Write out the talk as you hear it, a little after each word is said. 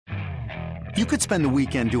You could spend the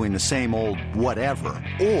weekend doing the same old whatever,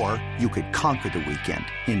 or you could conquer the weekend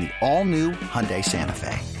in the all-new Hyundai Santa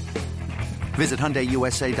Fe. Visit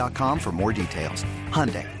HyundaiUSA.com for more details.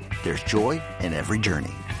 Hyundai, there's joy in every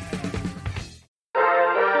journey.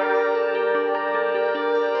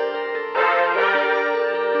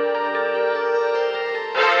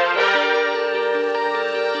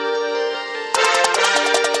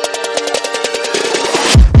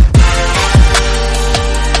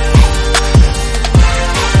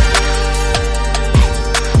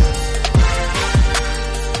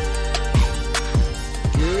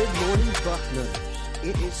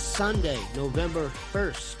 Sunday, November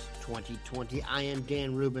 1st, 2020. I am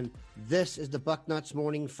Dan Rubin. This is the Bucknuts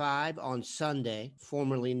Morning Five on Sunday,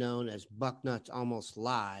 formerly known as Bucknuts Almost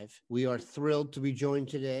Live. We are thrilled to be joined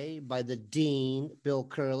today by the Dean, Bill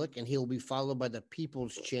Kurelic, and he'll be followed by the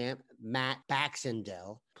People's Champ, Matt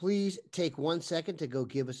Baxendell. Please take 1 second to go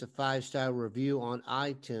give us a 5-star review on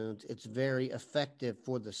iTunes. It's very effective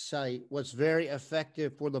for the site. What's very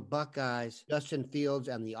effective for the Buckeyes, Justin Fields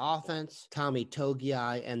and the offense, Tommy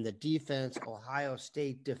Togiai and the defense. Ohio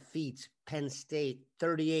State defeats Penn State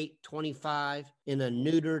 38-25 in a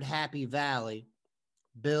neutered Happy Valley.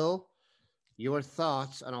 Bill, your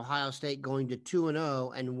thoughts on Ohio State going to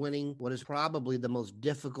 2-0 and winning what is probably the most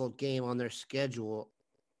difficult game on their schedule?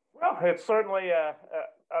 Well, it's certainly a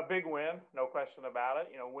big win, no question about it.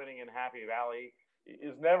 You know, winning in Happy Valley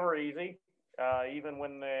is never easy. Even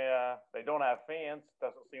when they don't have fans, it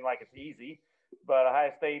doesn't seem like it's easy. But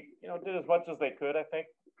Ohio State, did as much as they could, I think,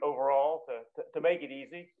 overall to make it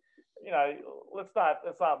easy. Let's not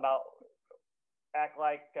act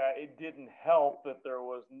like it didn't help that there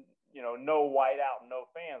was, no whiteout and no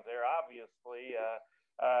fans there. Obviously,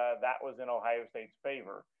 that was in Ohio State's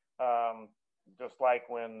favor. Just like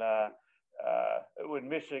when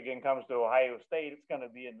Michigan comes to Ohio State, it's going to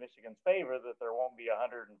be in Michigan's favor that there won't be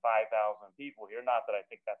 105,000 people here. Not that I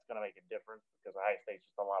think that's going to make a difference because Ohio State's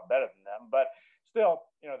just a lot better than them. But still,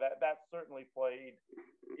 that certainly played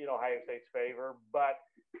in Ohio State's favor. But,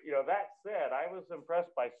 that said, I was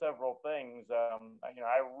impressed by several things.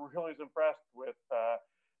 I really was impressed with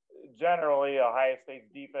generally Ohio State's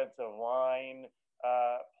defensive line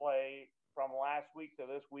play. From last week to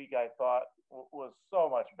this week, I thought was so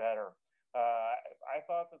much better. I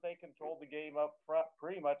thought that they controlled the game up front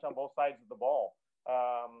pretty much on both sides of the ball,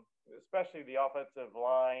 especially the offensive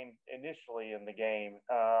line initially in the game.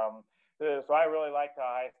 So I really liked how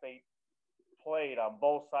Ohio State played on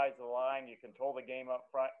both sides of the line. You control the game up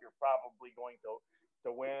front, you're probably going to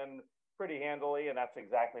win pretty handily, and that's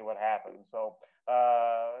exactly what happened. So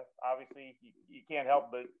obviously you can't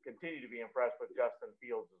help but continue to be impressed with Justin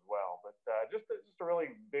Fields as well. But just a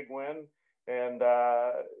really big win, and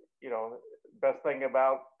best thing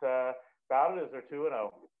about it is they're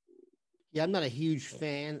 2-0. Yeah, I'm not a huge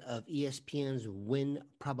fan of ESPN's win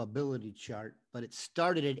probability chart, but it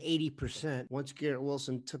started at 80%. Once Garrett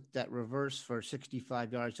Wilson took that reverse for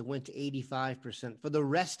 65 yards, it went to 85%. For the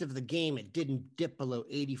rest of the game, it didn't dip below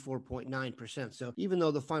 84.9%. So even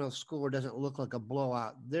though the final score doesn't look like a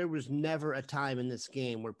blowout, there was never a time in this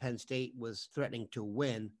game where Penn State was threatening to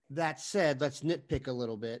win. That said, let's nitpick a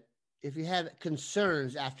little bit. If you have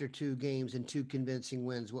concerns after 2 games and 2 convincing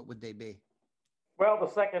wins, what would they be? Well,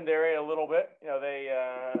 the secondary a little bit. They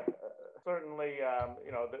certainly,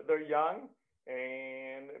 they're young,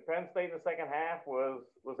 and Penn State in the second half was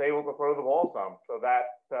able to throw the ball some. So that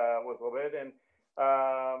was a little bit. And,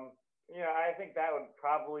 I think that would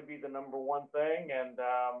probably be the number one thing. And,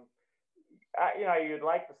 you'd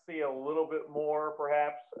like to see a little bit more,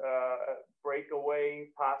 perhaps, breakaway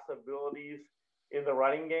possibilities in the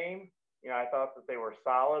running game. I thought that they were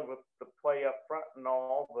solid with the play up front and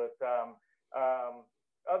all, but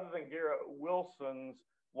other than Garrett Wilson's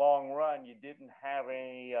long run, you didn't have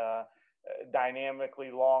any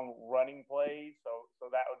dynamically long running plays, so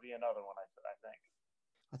that would be another one, I think.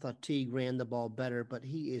 I thought Teague ran the ball better, but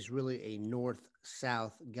he is really a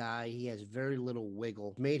north-south guy. He has very little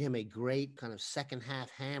wiggle. Made him a great kind of second-half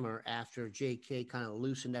hammer after J.K. kind of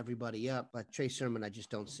loosened everybody up, but Trey Sermon, I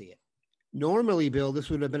just don't see it. Normally, Bill, this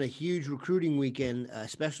would have been a huge recruiting weekend,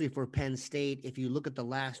 especially for Penn State. If you look at the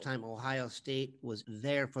last time Ohio State was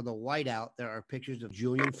there for the whiteout, there are pictures of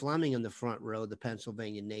Julian Fleming in the front row, the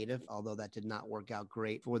Pennsylvania native, although that did not work out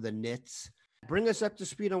great for the Knits. Bring us up to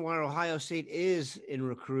speed on where Ohio State is in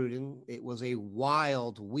recruiting. It was a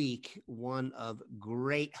wild week, one of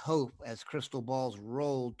great hope as crystal balls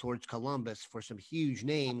rolled towards Columbus for some huge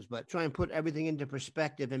names, but try and put everything into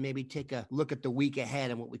perspective and maybe take a look at the week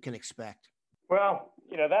ahead and what we can expect. Well,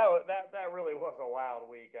 that really was a wild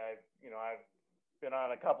week. I've been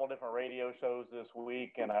on a couple different radio shows this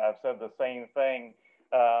week, and I've said the same thing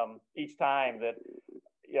each time that,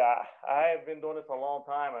 I have been doing this a long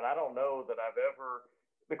time, and I don't know that I've ever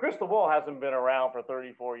 – the crystal ball hasn't been around for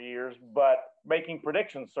 34 years, but making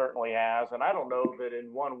predictions certainly has, and I don't know that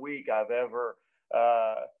in 1 week I've ever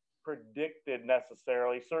predicted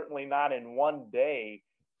necessarily, certainly not in 1 day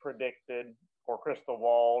predicted or crystal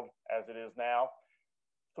balled as it is now,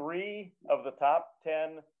 3 of the top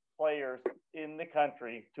 10 players in the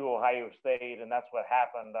country to Ohio State, and that's what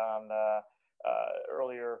happened on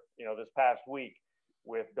earlier, this past week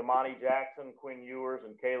with Damani Jackson, Quinn Ewers,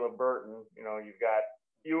 and Caleb Burton. You've got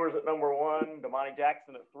Ewers at number 1, Damani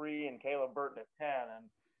Jackson at 3, and Caleb Burton at 10. And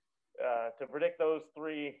to predict those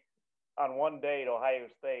 3 on 1 day to Ohio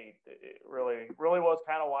State, it really was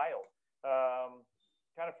kind of wild.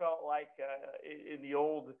 Kind of felt like in the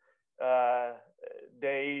old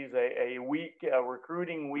days, a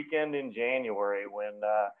recruiting weekend in January when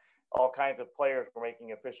all kinds of players were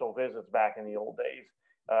making official visits back in the old days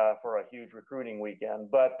for a huge recruiting weekend.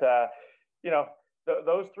 But,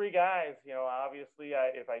 those 3 guys, obviously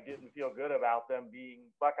if I didn't feel good about them being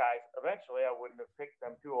Buckeyes, eventually I wouldn't have picked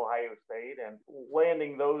them to Ohio State, and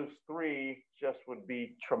landing those 3 just would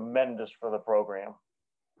be tremendous for the program.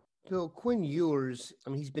 So Quinn Ewers,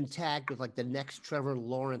 he's been tagged with like the next Trevor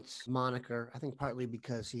Lawrence moniker, I think partly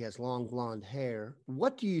because he has long blonde hair.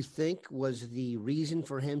 What do you think was the reason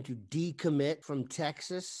for him to decommit from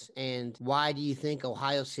Texas, and why do you think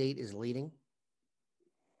Ohio State is leading?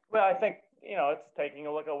 Well, I think, it's taking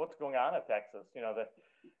a look at what's going on at Texas.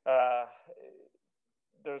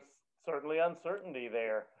 There's certainly uncertainty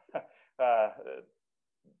there.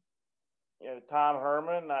 Tom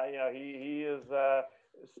Herman, he is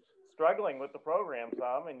struggling with the program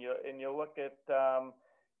some, and you look at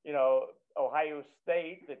Ohio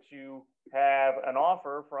State, that you have an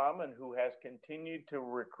offer from and who has continued to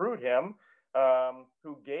recruit him,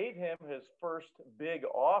 who gave him his first big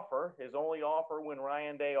offer. His only offer when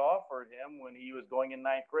Ryan Day offered him when he was going in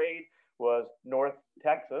 9th grade was North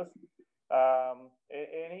Texas,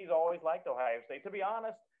 and he's always liked Ohio State. To be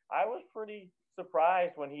honest, I was pretty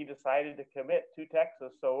surprised when he decided to commit to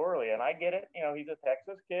Texas so early. And I get it, he's a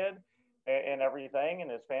Texas kid and everything,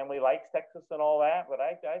 and his family likes Texas and all that. But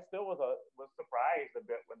I still was surprised a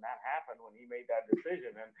bit when that happened, when he made that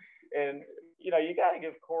decision. And you got to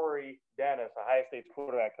give Corey Dennis, Ohio State's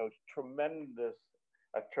quarterback coach,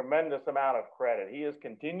 a tremendous amount of credit. He has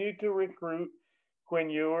continued to recruit Quinn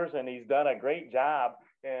Ewers, and he's done a great job.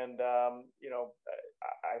 And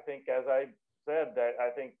I think, as I said, that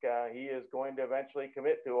I think he is going to eventually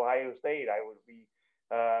commit to Ohio State. I would be,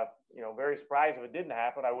 very surprised if it didn't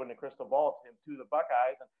happen. I wouldn't have crystal balled him to the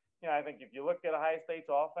Buckeyes. And, I think if you look at Ohio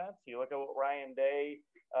State's offense, you look at what Ryan Day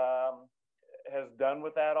has done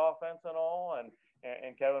with that offense and all, and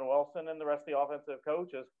Kevin Wilson and the rest of the offensive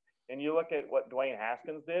coaches, and you look at what Dwayne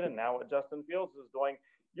Haskins did and now what Justin Fields is doing,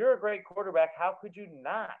 you're a great quarterback. How could you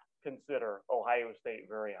not consider Ohio State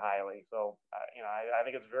very highly? So, I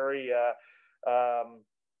think it's very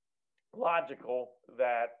logical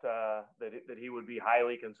that he would be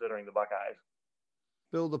highly considering the Buckeyes.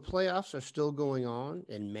 Bill, the playoffs are still going on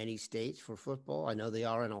in many states for football. I know they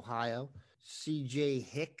are in Ohio. C.J.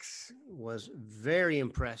 Hicks was very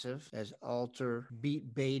impressive as Alter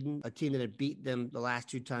beat Baden, a team that had beat them the last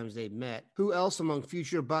 2 times they've met. Who else among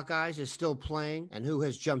future Buckeyes is still playing, and who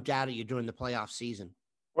has jumped out at you during the playoff season?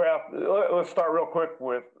 Well, let's start real quick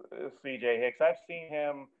with C.J. Hicks. I've seen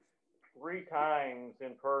him 3 times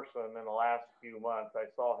in person in the last few months. I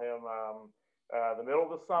saw him the middle of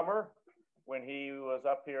the summer when he was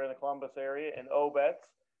up here in the Columbus area in Obetz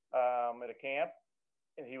at a camp,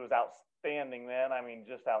 and he was outstanding then.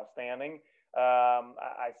 Just outstanding.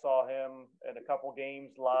 I saw him in a couple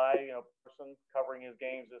games live, person covering his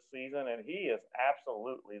games this season, and he is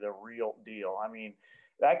absolutely the real deal.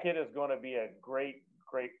 That kid is going to be a great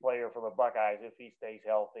player for the Buckeyes if he stays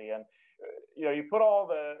healthy. And, you put all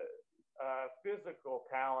the physical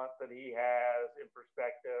talent that he has in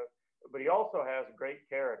perspective, but he also has great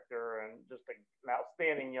character and just an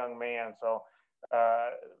outstanding young man. So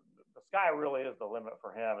the sky really is the limit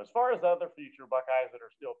for him. As far as other future Buckeyes that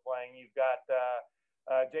are still playing, you've got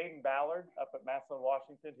Jaden Ballard up at Massillon,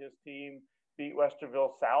 Washington. His team beat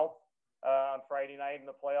Westerville South on Friday night in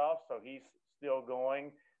the playoffs, so he's still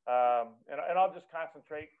going. And I'll just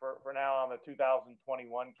concentrate for now on the 2021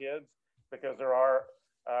 kids, because there are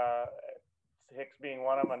Hicks being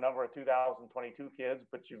one of them, a number of 2022 kids,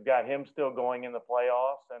 but you've got him still going in the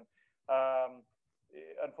playoffs. And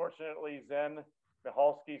unfortunately, Zen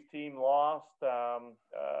Mihalski's team lost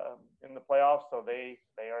in the playoffs, so they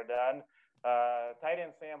are done. Tight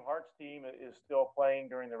end Sam Hart's team is still playing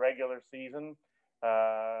during the regular season.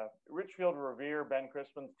 Richfield Revere, Ben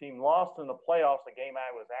Crispin's team, lost in the playoffs, a game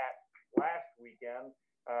I was at last weekend,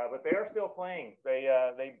 but they are still playing. They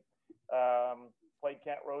played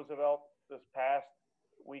Kent Roosevelt this past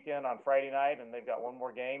weekend on Friday night, and they've got one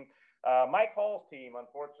more game. Mike Hall's team,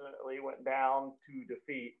 unfortunately, went down to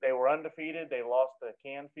defeat. They were undefeated. They lost to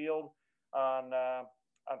Canfield on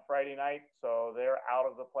Friday night, so they're out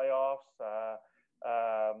of the playoffs.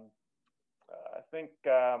 I think,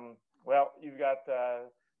 you've got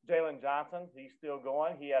Jalen Johnson. He's still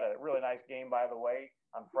going. He had a really nice game, by the way,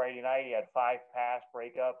 on Friday night. He had 5 pass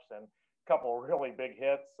breakups and a couple of really big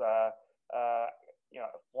hits,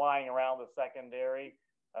 flying around the secondary.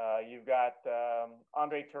 You've got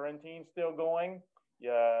Andre Turrentine still going.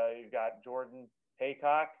 You've got Jordan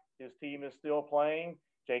Haycock. His team is still playing.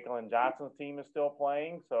 Jacqueline Johnson's team is still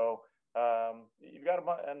playing. So you've got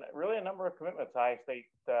a number of commitments. High State,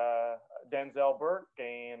 Denzel Burke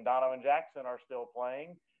and Donovan Jackson are still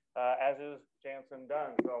playing, as is Jansen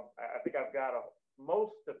Dunn. So I think I've got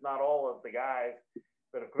most, if not all, of the guys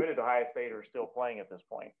that have committed to High State are still playing at this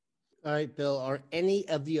point. All right, Bill, are any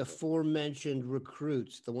of the aforementioned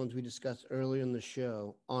recruits, the ones we discussed earlier in the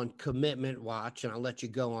show, on commitment watch? And I'll let you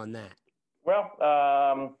go on that. Well,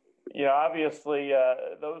 obviously,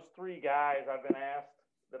 those 3 guys I've been asked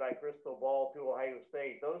that I crystal ball to Ohio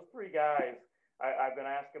State. Those 3 guys, I've been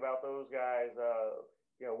asked about those guys.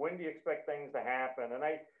 When do you expect things to happen? And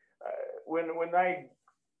when I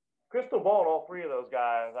crystal balled all 3 of those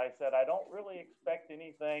guys, I said I don't really expect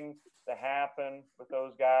anything to happen with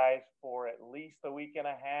those guys for at least a week and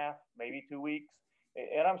a half, maybe 2 weeks.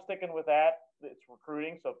 And I'm sticking with that. It's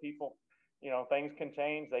recruiting, so people, things can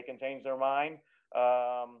change. They can change their mind.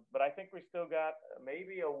 But I think we still got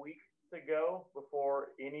maybe a week to go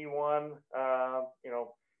before anyone,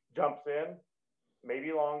 jumps in.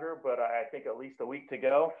 Maybe longer, but I think at least a week to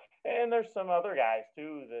go. And there's some other guys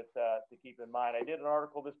too that to keep in mind. I did an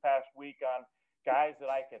article this past week on guys that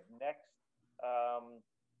I could next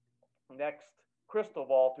crystal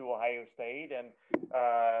ball to Ohio State, and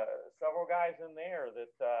several guys in there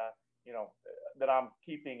that that I'm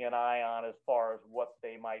keeping an eye on as far as what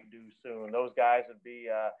they might do soon. Those guys would be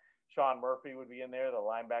Sean Murphy would be in there, the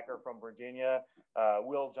linebacker from Virginia,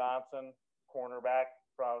 Will Johnson, cornerback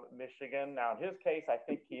from Michigan. Now, in his case, I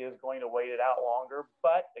think he is going to wait it out longer,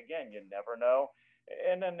 but again, you never know.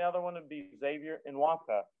 And another one would be Xavier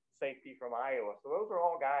Nwaka, safety from Iowa. So those are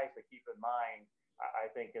all guys to keep in mind, I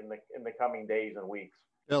think, in the coming days and weeks.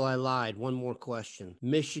 Bill, I lied. One more question.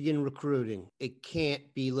 Michigan recruiting. It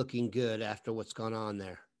can't be looking good after what's gone on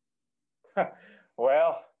there.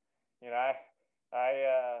 Well, I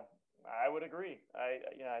would agree.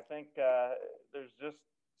 I think there's just,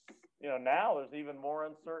 now there's even more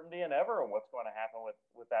uncertainty than ever on what's going to happen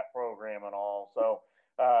with that program and all. So,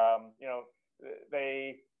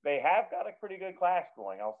 they have got a pretty good class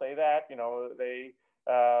going. I'll say that. They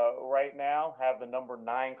right now have the number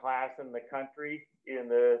 9 class in the country in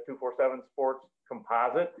the 247 sports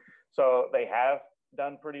composite. So they have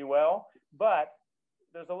done pretty well, but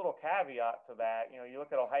there's a little caveat to that. You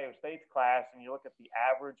look at Ohio State's class and you look at the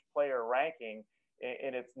average player ranking,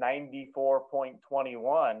 and it's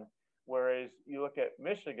 94.21. Whereas you look at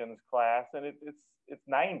Michigan's class and it's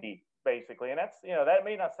 90 basically. And that's, that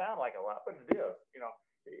may not sound like a lot, but it is,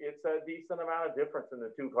 it's a decent amount of difference in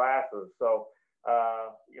the 2 classes. So,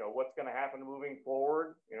 what's going to happen moving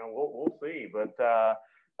forward, we'll see. But the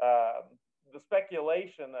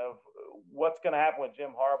speculation of what's going to happen with Jim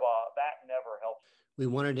Harbaugh, that never helps. We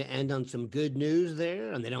wanted to end on some good news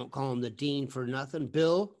there, and they don't call him the dean for nothing.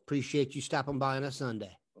 Bill, appreciate you stopping by on a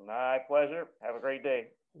Sunday. My pleasure. Have a great day.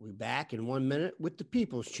 We'll be back in 1 minute with the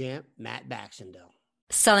People's Champ, Matt Baxendell.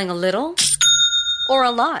 Selling a little or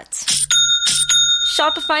a lot?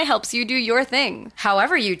 Shopify helps you do your thing,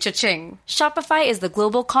 however you cha-ching. Shopify is the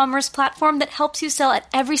global commerce platform that helps you sell at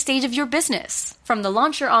every stage of your business. From the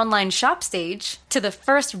launch your online shop stage, to the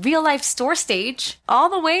first real-life store stage, all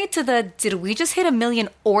the way to the did we just hit 1 million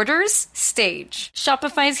orders stage.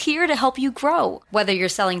 Shopify's here to help you grow. Whether you're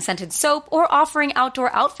selling scented soap or offering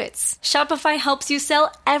outdoor outfits, Shopify helps you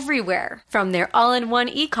sell everywhere. From their all-in-one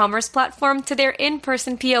e-commerce platform to their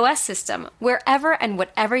in-person POS system, wherever and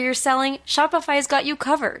whatever you're selling, Shopify's got you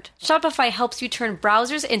covered. Shopify helps you turn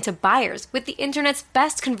browsers into buyers with the internet's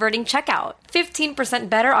best converting checkout. 15%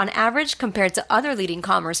 better on average compared to other leading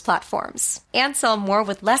commerce platforms. And sell more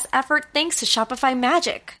with less effort thanks to Shopify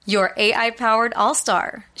Magic, your AI-powered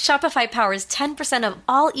all-star. Shopify powers 10% of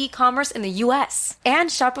all e-commerce in the U.S. And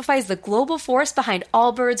Shopify is the global force behind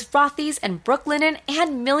Allbirds, Rothy's, and Brooklinen,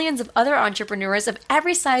 and millions of other entrepreneurs of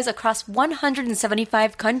every size across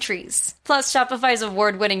 175 countries. Plus, Shopify's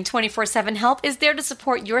award-winning 24/7 help is there to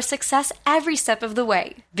support your success every step of the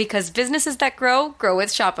way. Because businesses that grow with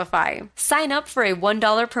Shopify. Sign up for a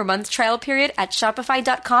 $1 per month trial period at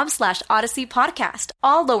shopify.com/Odyssey Podcast,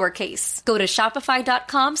 all lowercase. Go to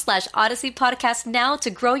shopify.com/Odyssey Podcast now to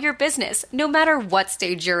grow your business, no matter what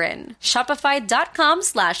stage you're in.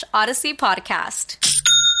 Shopify.com/Odyssey Podcast.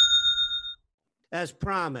 As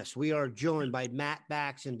promised, we are joined by Matt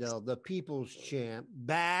Baxendell, the People's Champ.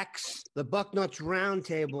 Bax, the Bucknuts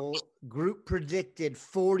Roundtable group predicted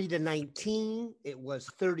 40-19. It was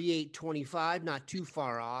 38-25, not too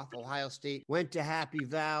far off. Ohio State went to Happy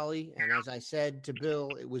Valley, and as I said to Bill,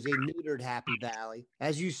 it was a neutered Happy Valley.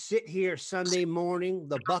 As you sit here Sunday morning,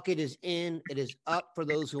 the bucket is in. It is up for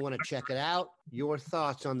those who want to check it out. Your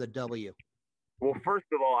thoughts on the W? Well, first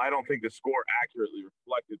of all, I don't think the score accurately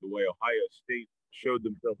reflected the way Ohio State showed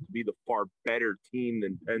themselves to be the far better team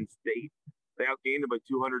than Penn State. They outgained them by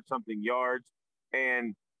 200-something yards.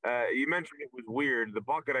 And you mentioned it was weird. The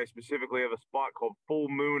Buckeyes specifically have a spot called Full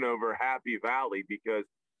Moon over Happy Valley because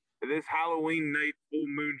this Halloween night full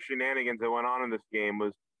moon shenanigans that went on in this game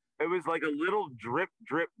was like a little drip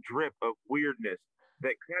of weirdness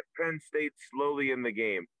that kept Penn State slowly in the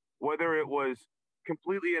game. Whether it was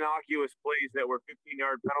completely innocuous plays that were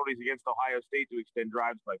 15-yard penalties against Ohio State to extend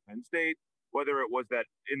drives by Penn State, whether it was that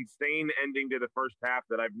insane ending to the first half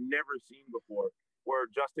that I've never seen before, where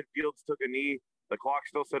Justin Fields took a knee, the clock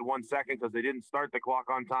still said 1 second because they didn't start the clock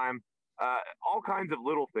on time, all kinds of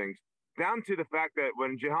little things, down to the fact that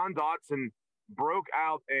when Jahan Dotson broke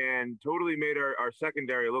out and totally made our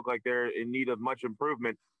secondary look like they're in need of much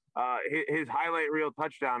improvement, his highlight reel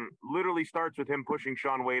touchdown literally starts with him pushing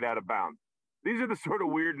Shaun Wade out of bounds. These are the sort of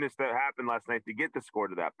weirdness that happened last night to get the score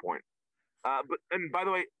to that point. And by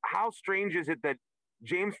the way, how strange is it that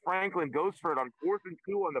James Franklin goes for it on 4th and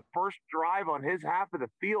 2 on the first drive on his half of the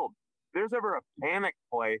field? If there's ever a panic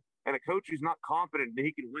play and a coach who's not confident that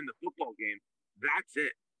he can win the football game, that's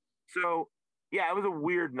it. So, yeah, it was a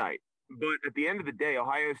weird night. But at the end of the day,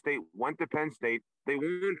 Ohio State went to Penn State. They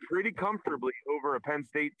won pretty comfortably over a Penn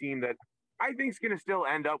State team that I think is going to still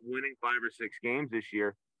end up winning 5 or 6 games this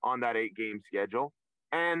year on that 8-game schedule.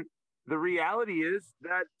 And the reality is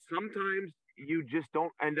that sometimes you just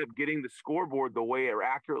don't end up getting the scoreboard the way it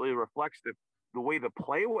accurately reflects the way the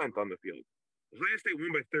play went on the field. Ohio State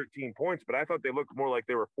won by 13 points, but I thought they looked more like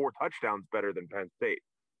they were 4 touchdowns better than Penn State.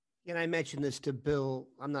 And I mentioned this to Bill.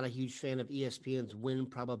 I'm not a huge fan of ESPN's win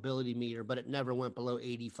probability meter, but it never went below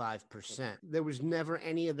 85%. There was never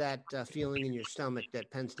any of that feeling in your stomach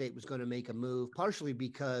that Penn State was going to make a move, partially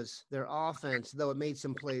because their offense, though it made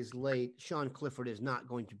some plays late, Sean Clifford is not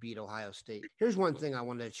going to beat Ohio State. Here's one thing I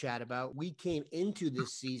wanted to chat about. We came into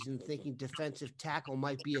this season thinking defensive tackle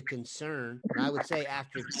might be a concern. And I would say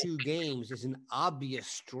after 2 games is an obvious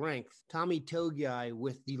strength. Tommy Togiai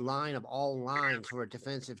with the line of all lines for a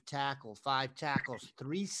defensive tackle, 5 tackles,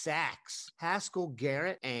 3 sacks. Haskell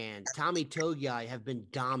Garrett and Tommy Togiai have been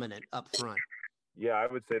dominant up front. Yeah,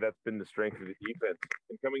 I would say that's been the strength of the defense.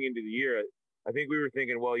 And coming into the year, I think we were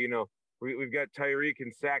thinking, well, we've got Tyreek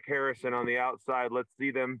and Zach Harrison on the outside. Let's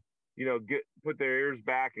see them, put their ears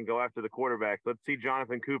back and go after the quarterback. Let's see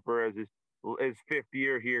Jonathan Cooper as his 5th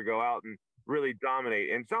year here go out and really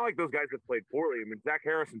dominate. And it's not like those guys have played poorly. I mean, Zach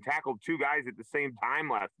Harrison tackled 2 guys at the same time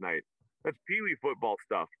last night. That's peewee football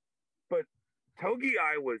stuff. But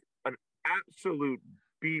Togiai was an absolute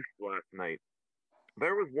beast last night.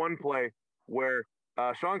 There was one play where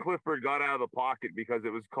Sean Clifford got out of the pocket because it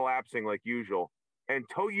was collapsing like usual, and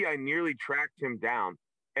Togiai nearly tracked him down.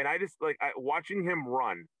 And I just watching him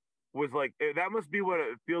run was like, that must be what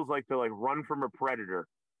it feels like to run from a predator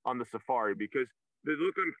on the safari, because the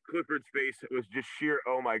look on Clifford's face was just sheer,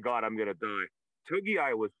 oh my God, I'm gonna die.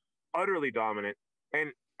 Togiai was utterly dominant,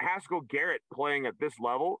 and Haskell Garrett playing at this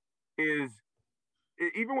level is,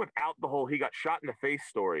 even without the whole he got shot in the face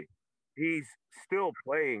story, he's still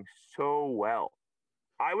playing so well.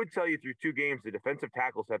 I would tell you through 2 games, the defensive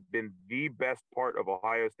tackles have been the best part of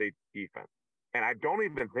Ohio State's defense. And I don't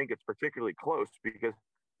even think it's particularly close, because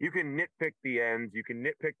you can nitpick the ends, you can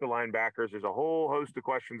nitpick the linebackers. There's a whole host of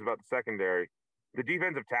questions about the secondary. The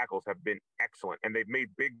defensive tackles have been excellent, and they've made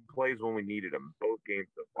big plays when we needed them both games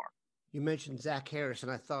so far. You mentioned Zach Harris,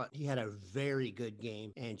 and I thought he had a very good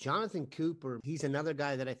game. And Jonathan Cooper, he's another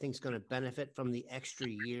guy that I think is going to benefit from the extra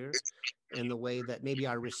year in the way that maybe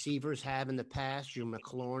our receivers have in the past, your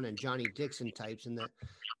McLaurin and Johnny Dixon types. And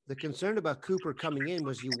the concern about Cooper coming in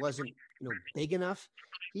was he wasn't, big enough.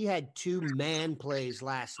 He had 2 man plays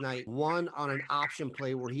last night, one on an option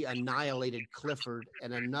play where he annihilated Clifford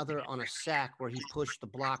and another on a sack where he pushed the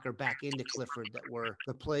blocker back into Clifford that were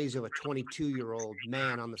the plays of a 22-year-old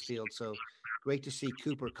man on the field. So great to see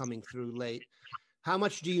Cooper coming through late. How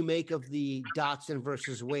much do you make of the Dotson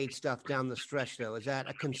versus Wade stuff down the stretch, though? Is that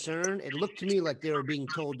a concern? It looked to me like they were being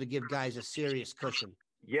told to give guys a serious cushion.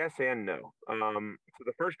 Yes and no. So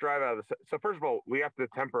the first drive out of so first of all, we have to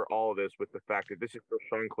temper all of this with the fact that this is for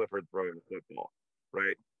Sean Clifford throwing the football,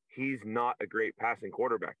 right? He's not a great passing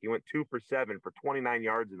quarterback. He went 2 for 7 for 29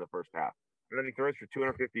 yards in the first half, and then he throws for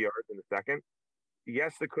 250 yards in the second.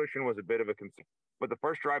 Yes, the cushion was a bit of a concern, but the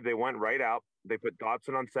first drive they went right out. They put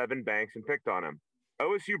Dotson on 7 banks and picked on him.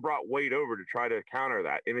 OSU brought Wade over to try to counter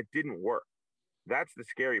that, and it didn't work. That's the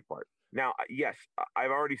scary part. Now, yes,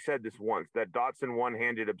 I've already said this once, that Dotson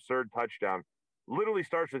one-handed absurd touchdown literally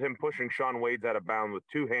starts with him pushing Sean Wade's out of bounds with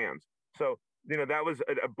 2 hands. So, that was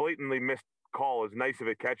a blatantly missed call, as nice of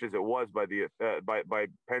a catch as it was by the by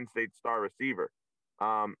Penn State star receiver.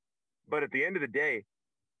 But at the end of the day,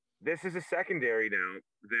 this is a secondary now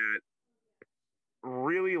that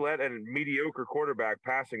really let a mediocre quarterback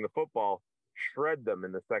passing the football shred them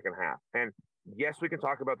in the second half. And yes, we can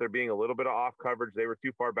talk about there being a little bit of off coverage. They were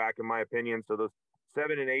too far back, in my opinion. So those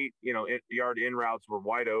 7 and 8, yard in routes were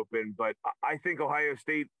wide open. But I think Ohio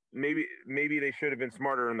State, maybe they should have been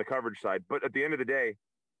smarter on the coverage side. But at the end of the day,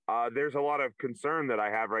 there's a lot of concern that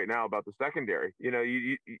I have right now about the secondary.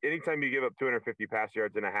 Anytime you give up 250 pass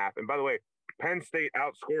yards in a half, and by the way, Penn State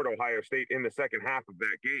outscored Ohio State in the second half of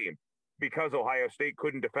that game because Ohio State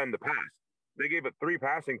couldn't defend the pass. They gave up 3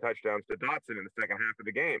 passing touchdowns to Dotson in the second half of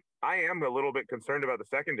the game. I am a little bit concerned about the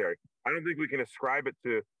secondary. I don't think we can ascribe it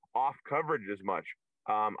to off coverage as much.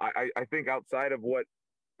 I think outside of what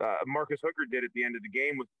Marcus Hooker did at the end of the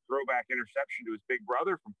game with the throwback interception to his big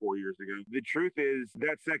brother from 4 years ago, the truth is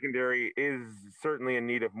that secondary is certainly in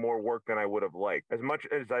need of more work than I would have liked. As much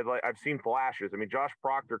as I've seen flashes. I mean, Josh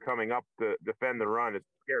Proctor coming up to defend the run is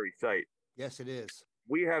a scary sight. Yes, it is.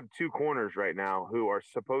 We have 2 corners right now who are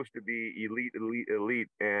supposed to be elite.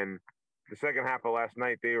 And the second half of last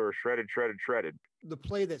night, they were shredded. The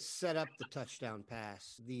play that set up the touchdown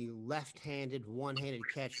pass, the left-handed, one-handed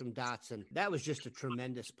catch from Dotson, that was just a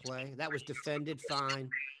tremendous play. That was defended fine.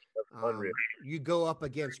 Unreal. You go up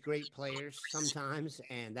against great players sometimes,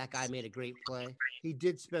 and that guy made a great play. He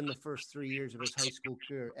did spend the first 3 years of his high school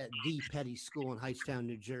career at the Petty School in Hightstown,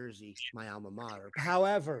 New Jersey, my alma mater.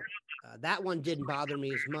 However, that one didn't bother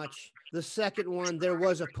me as much. The second one, there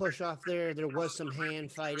was a push off there. There was some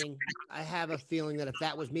hand fighting. I have a feeling that if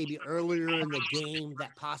that was maybe earlier in the game,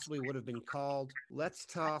 that possibly would have been called. Let's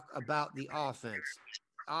talk about the offense.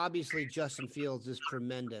 Obviously, Justin Fields is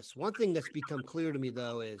tremendous. One thing that's become clear to me,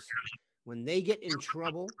 though, is when they get in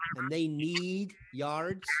trouble and they need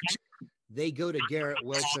yards, they go to Garrett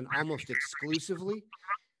Wilson almost exclusively.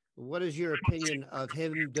 What is your opinion of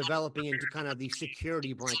him developing into kind of the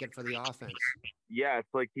security blanket for the offense? Yeah,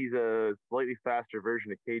 it's like he's a slightly faster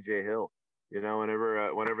version of KJ Hill.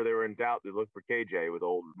 Whenever they were in doubt, they looked for KJ with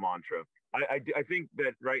old mantra. I think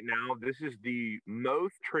that right now this is the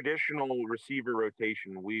most traditional receiver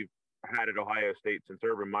rotation we've had at Ohio State since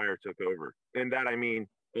Urban Meyer took over. And that, I mean,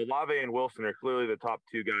 Olave and Wilson are clearly the top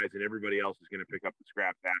 2 guys, and everybody else is going to pick up the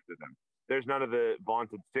scraps after them. There's none of the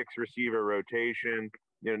vaunted 6 receiver rotation.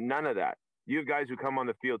 None of that. You have guys who come on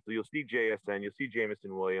the field, so you'll see JSN, you'll see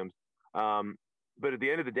Jamison Williams. But at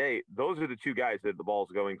the end of the day, those are the 2 guys that the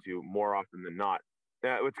ball's going to more often than not.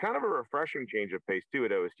 It's kind of a refreshing change of pace, too,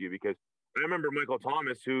 at OSU, because I remember Michael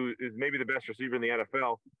Thomas, who is maybe the best receiver in the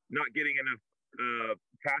NFL, not getting enough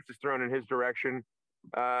passes thrown in his direction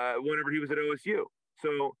whenever he was at OSU.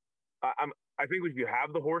 So I think if you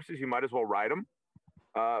have the horses, you might as well ride them.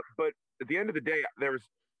 But at the end of the day, there was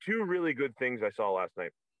 2 really good things I saw last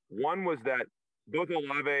night. One was that both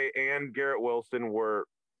Olave and Garrett Wilson were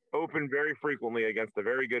open very frequently against a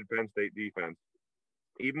very good Penn State defense,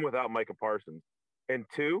 even without Micah Parsons. And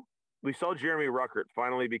 2, we saw Jeremy Ruckert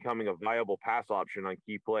finally becoming a viable pass option on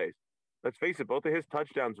key plays. Let's face it, both of his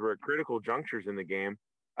touchdowns were at critical junctures in the game,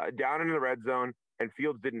 down in the red zone, and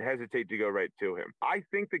Fields didn't hesitate to go right to him. I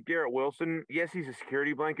think that Garrett Wilson, yes, he's a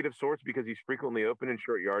security blanket of sorts because he's frequently open in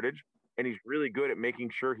short yardage, and he's really good at making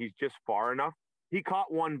sure he's just far enough. He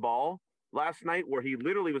caught one ball last night where he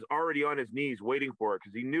literally was already on his knees waiting for it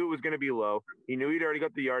because he knew it was going to be low. He knew he'd already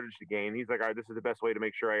got the yardage to gain. He's like, all right, this is the best way to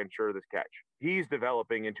make sure I ensure this catch. He's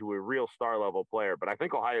developing into a real star-level player, but I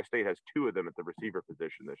think Ohio State has two of them at the receiver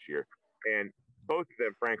position this year. And both of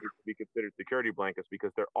them, frankly, could be considered security blankets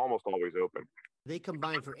because they're almost always open. They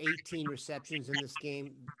combined for 18 receptions in this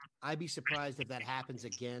game. I'd be surprised if that happens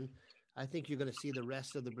again. I think you're going to see the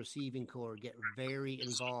rest of the receiving corps get very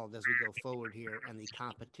involved as we go forward here and the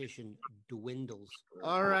competition dwindles.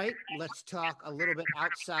 All right, let's talk a little bit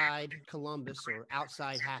outside Columbus or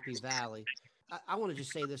outside Happy Valley. I want to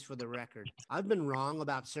just say this for the record. I've been wrong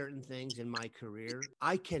about certain things in my career.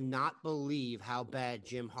 I cannot believe how bad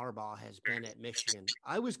Jim Harbaugh has been at Michigan.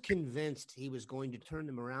 I was convinced he was going to turn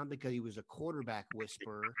them around because he was a quarterback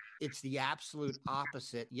whisperer. It's the absolute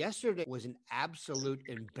opposite. Yesterday was an absolute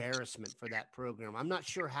embarrassment for that program. I'm not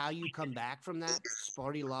sure how you come back from that.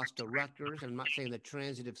 Sparty lost to Rutgers. I'm not saying the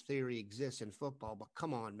transitive theory exists in football, but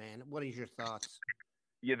come on, man. What is your thoughts?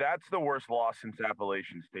 Yeah, that's the worst loss since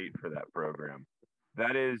Appalachian State for that program.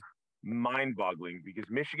 That is mind-boggling because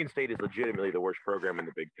Michigan State is legitimately the worst program in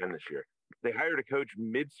the Big Ten this year. They hired a coach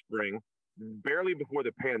mid-spring, barely before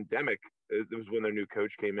the pandemic. It was when their new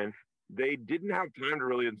coach came in. They didn't have time to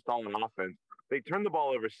really install an offense. They turned the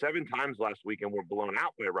ball over 7 times last week and were blown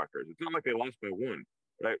out by Rutgers. It's not like they lost by 1.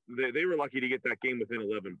 Right? They were lucky to get that game within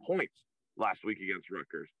 11 points last week against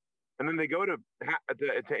Rutgers. And then they go to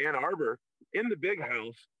Ann Arbor in the Big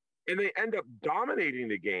House, and they end up dominating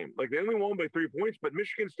the game. Like, they only won by 3 points, but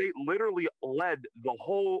Michigan State literally led the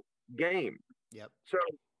whole game. Yep. So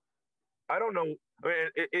I don't know. I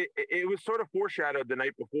mean, it was sort of foreshadowed the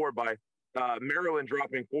night before by Maryland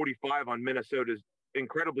dropping 45 on Minnesota's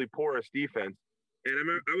incredibly porous defense. And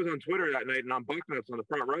I was on Twitter that night and on Bucknuts on the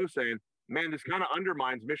front row saying, man, this kind of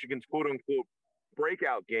undermines Michigan's quote-unquote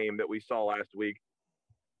breakout game that we saw last week.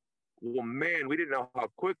 Well, man, we didn't know how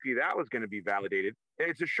quickly that was going to be validated. And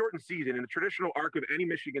it's a shortened season, and the traditional arc of any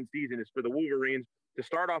Michigan season is for the Wolverines to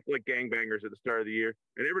start off like gangbangers at the start of the year.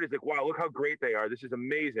 And everybody's like, wow, look how great they are. This is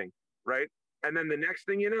amazing, right? And then the next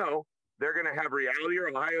thing you know, they're going to have reality or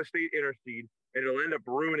Ohio State interseed, and it'll end up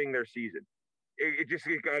ruining their season. It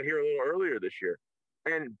got here a little earlier this year.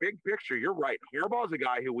 And big picture, you're right. Harbaugh's a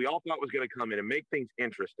guy who we all thought was going to come in and make things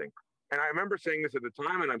interesting. And I remember saying this at the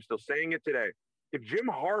time, and I'm still saying it today. If Jim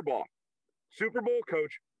Harbaugh, Super Bowl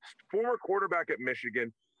coach, former quarterback at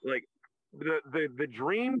Michigan, like the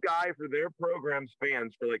dream guy for their program's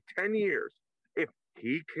fans for like 10 years, if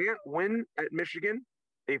he can't win at Michigan,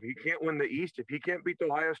 if he can't win the East, if he can't beat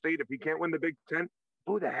Ohio State, if he can't win the Big Ten,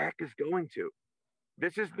 who the heck is going to?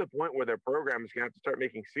 This is the point where their program is going to have to start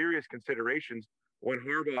making serious considerations when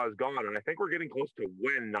Harbaugh is gone. And I think we're getting close to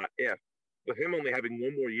when, not if. With him only having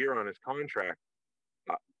 1 more year on his contract,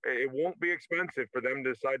 it won't be expensive for them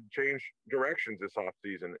to decide to change directions this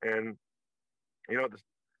offseason. And, you know,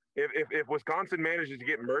 if Wisconsin manages to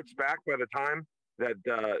get Mertz back by the time that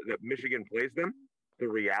Michigan plays them, the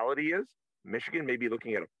reality is Michigan may be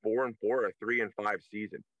looking at a 4-4 or a 3-5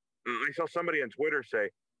 season. I saw somebody on Twitter say,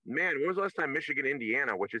 man, when was the last time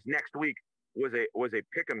Michigan-Indiana, which is next week, was a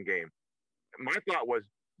pick'em game? My thought was,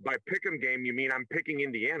 by pick'em game, you mean I'm picking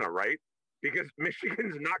Indiana, right? Because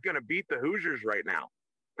Michigan's not going to beat the Hoosiers right now.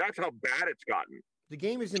 That's how bad it's gotten. The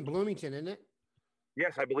game is in Bloomington, isn't it?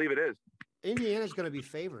 Yes, I believe it is. Indiana's going to be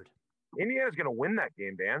favored. Indiana's going to win that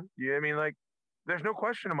game, Dan. I mean, like, there's no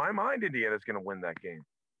question in my mind Indiana's going to win that game.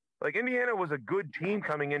 Like, Indiana was a good team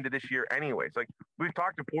coming into this year anyways. Like, we've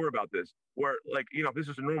talked before about this, where, like, you know, if this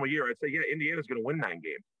was a normal year, I'd say, yeah, Indiana's going to win 9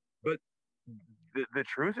 games. But the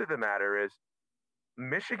truth of the matter is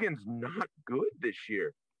Michigan's not good this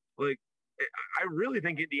year. Like, I really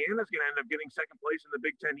think Indiana's going to end up getting second place in the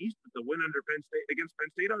Big Ten East with the win under Penn State against Penn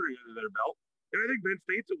State already under their belt. And I think Penn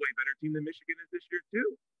State's a way better team than Michigan is this year too.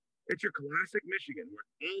 It's your classic Michigan where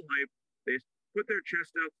it's all hype. They put their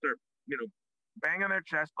chest out, start, you know, banging their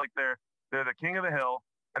chest like they're the king of the hill,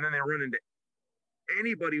 and then they run into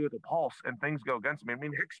anybody with a pulse and things go against them. I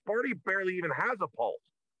mean, heck, Sparty barely even has a pulse.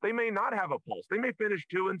 They may not have a pulse. They may finish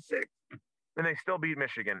 2-6, and they still beat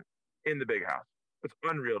Michigan in the Big House. It's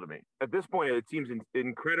unreal to me. At this point, it seems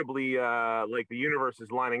incredibly like the universe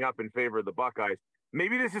is lining up in favor of the Buckeyes.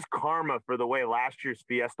 Maybe this is karma for the way last year's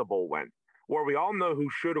Fiesta Bowl went, where we all know who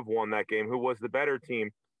should have won that game, who was the better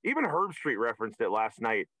team. Even Herb Street referenced it last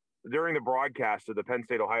night during the broadcast of the Penn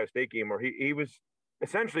State-Ohio State game, where he was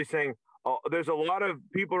essentially saying, there's a lot of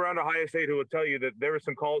people around Ohio State who will tell you that there were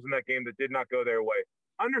some calls in that game that did not go their way.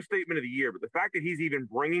 Understatement of the year, but the fact that he's even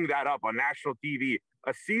bringing that up on national TV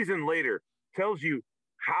a season later tells you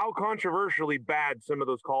how controversially bad some of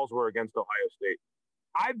those calls were against Ohio State.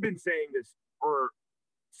 I've been saying this for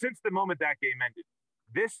since the moment that game ended,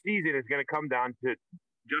 this season is going to come down to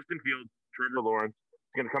Justin Fields, Trevor Lawrence.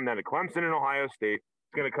 It's going to come down to Clemson and Ohio State.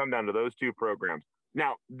 It's going to come down to those two programs.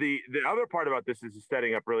 Now, the other part about this is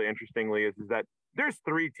setting up really interestingly is that there's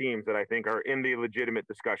three teams that I think are in the legitimate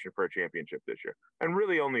discussion for a championship this year, and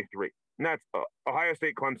really only three. And that's Ohio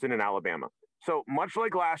State, Clemson, and Alabama. So much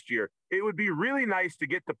like last year, it would be really nice to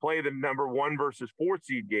get to play the number 1 versus 4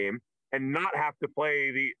 seed game and not have to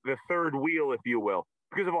play the third wheel, if you will.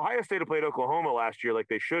 Because if Ohio State had played Oklahoma last year like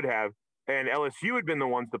they should have, and LSU had been the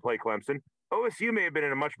ones to play Clemson, OSU may have been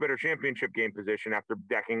in a much better championship game position after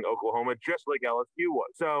decking Oklahoma, just like LSU was.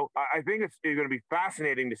 So I think it's going to be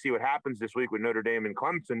fascinating to see what happens this week with Notre Dame and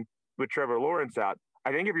Clemson with Trevor Lawrence out.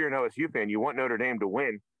 I think if you're an OSU fan, you want Notre Dame to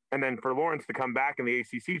win, and then for Lawrence to come back in the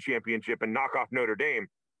ACC championship and knock off Notre Dame.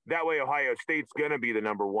 That way, Ohio State's going to be the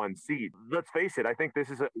number 1 seed. Let's face it, I think this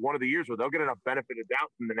is one of the years where they'll get enough benefit of doubt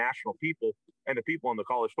from the national people and the people on the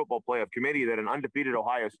College Football Playoff Committee that an undefeated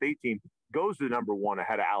Ohio State team goes to the number 1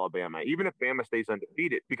 ahead of Alabama, even if Bama stays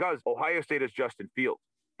undefeated, because Ohio State is Justin Fields.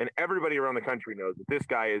 And everybody around the country knows that this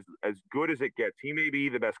guy is as good as it gets. He may be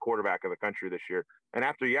the best quarterback of the country this year. And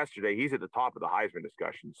after yesterday, he's at the top of the Heisman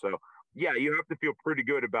discussion. So, yeah, you have to feel pretty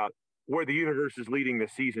good about where the universe is leading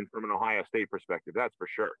this season from an Ohio State perspective. That's for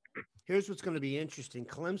sure. Here's what's going to be interesting.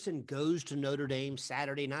 Clemson goes to Notre Dame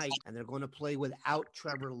Saturday night, and they're going to play without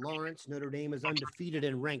Trevor Lawrence. Notre Dame is undefeated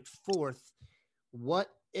and ranked 4th. What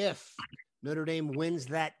if Notre Dame wins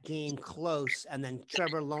that game close and then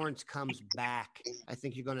Trevor Lawrence comes back? I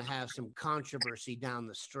think you're going to have some controversy down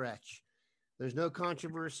the stretch. There's no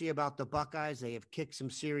controversy about the Buckeyes. They have kicked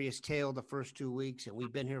some serious tail the first 2 weeks, and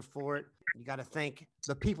we've been here for it. You got to thank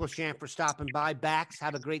the People Champ for stopping by. Bax,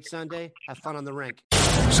 have a great Sunday. Have fun on the rink.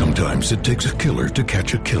 Sometimes it takes a killer to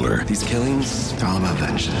catch a killer. These killings are all about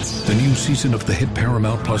vengeance. The new season of the hit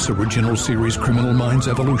Paramount Plus original series Criminal Minds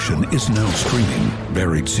Evolution is now streaming.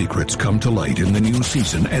 Buried secrets come to light in the new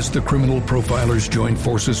season as the criminal profilers join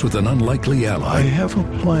forces with an unlikely ally. I have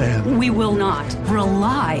a plan. We will not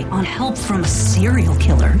rely on help from a serial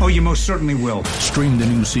killer. Oh, you most certainly will. Stream the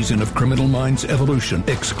new season of Criminal Minds Evolution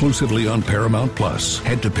exclusively on Paramount Plus.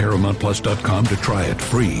 Head to ParamountPlus.com to try it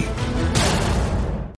free.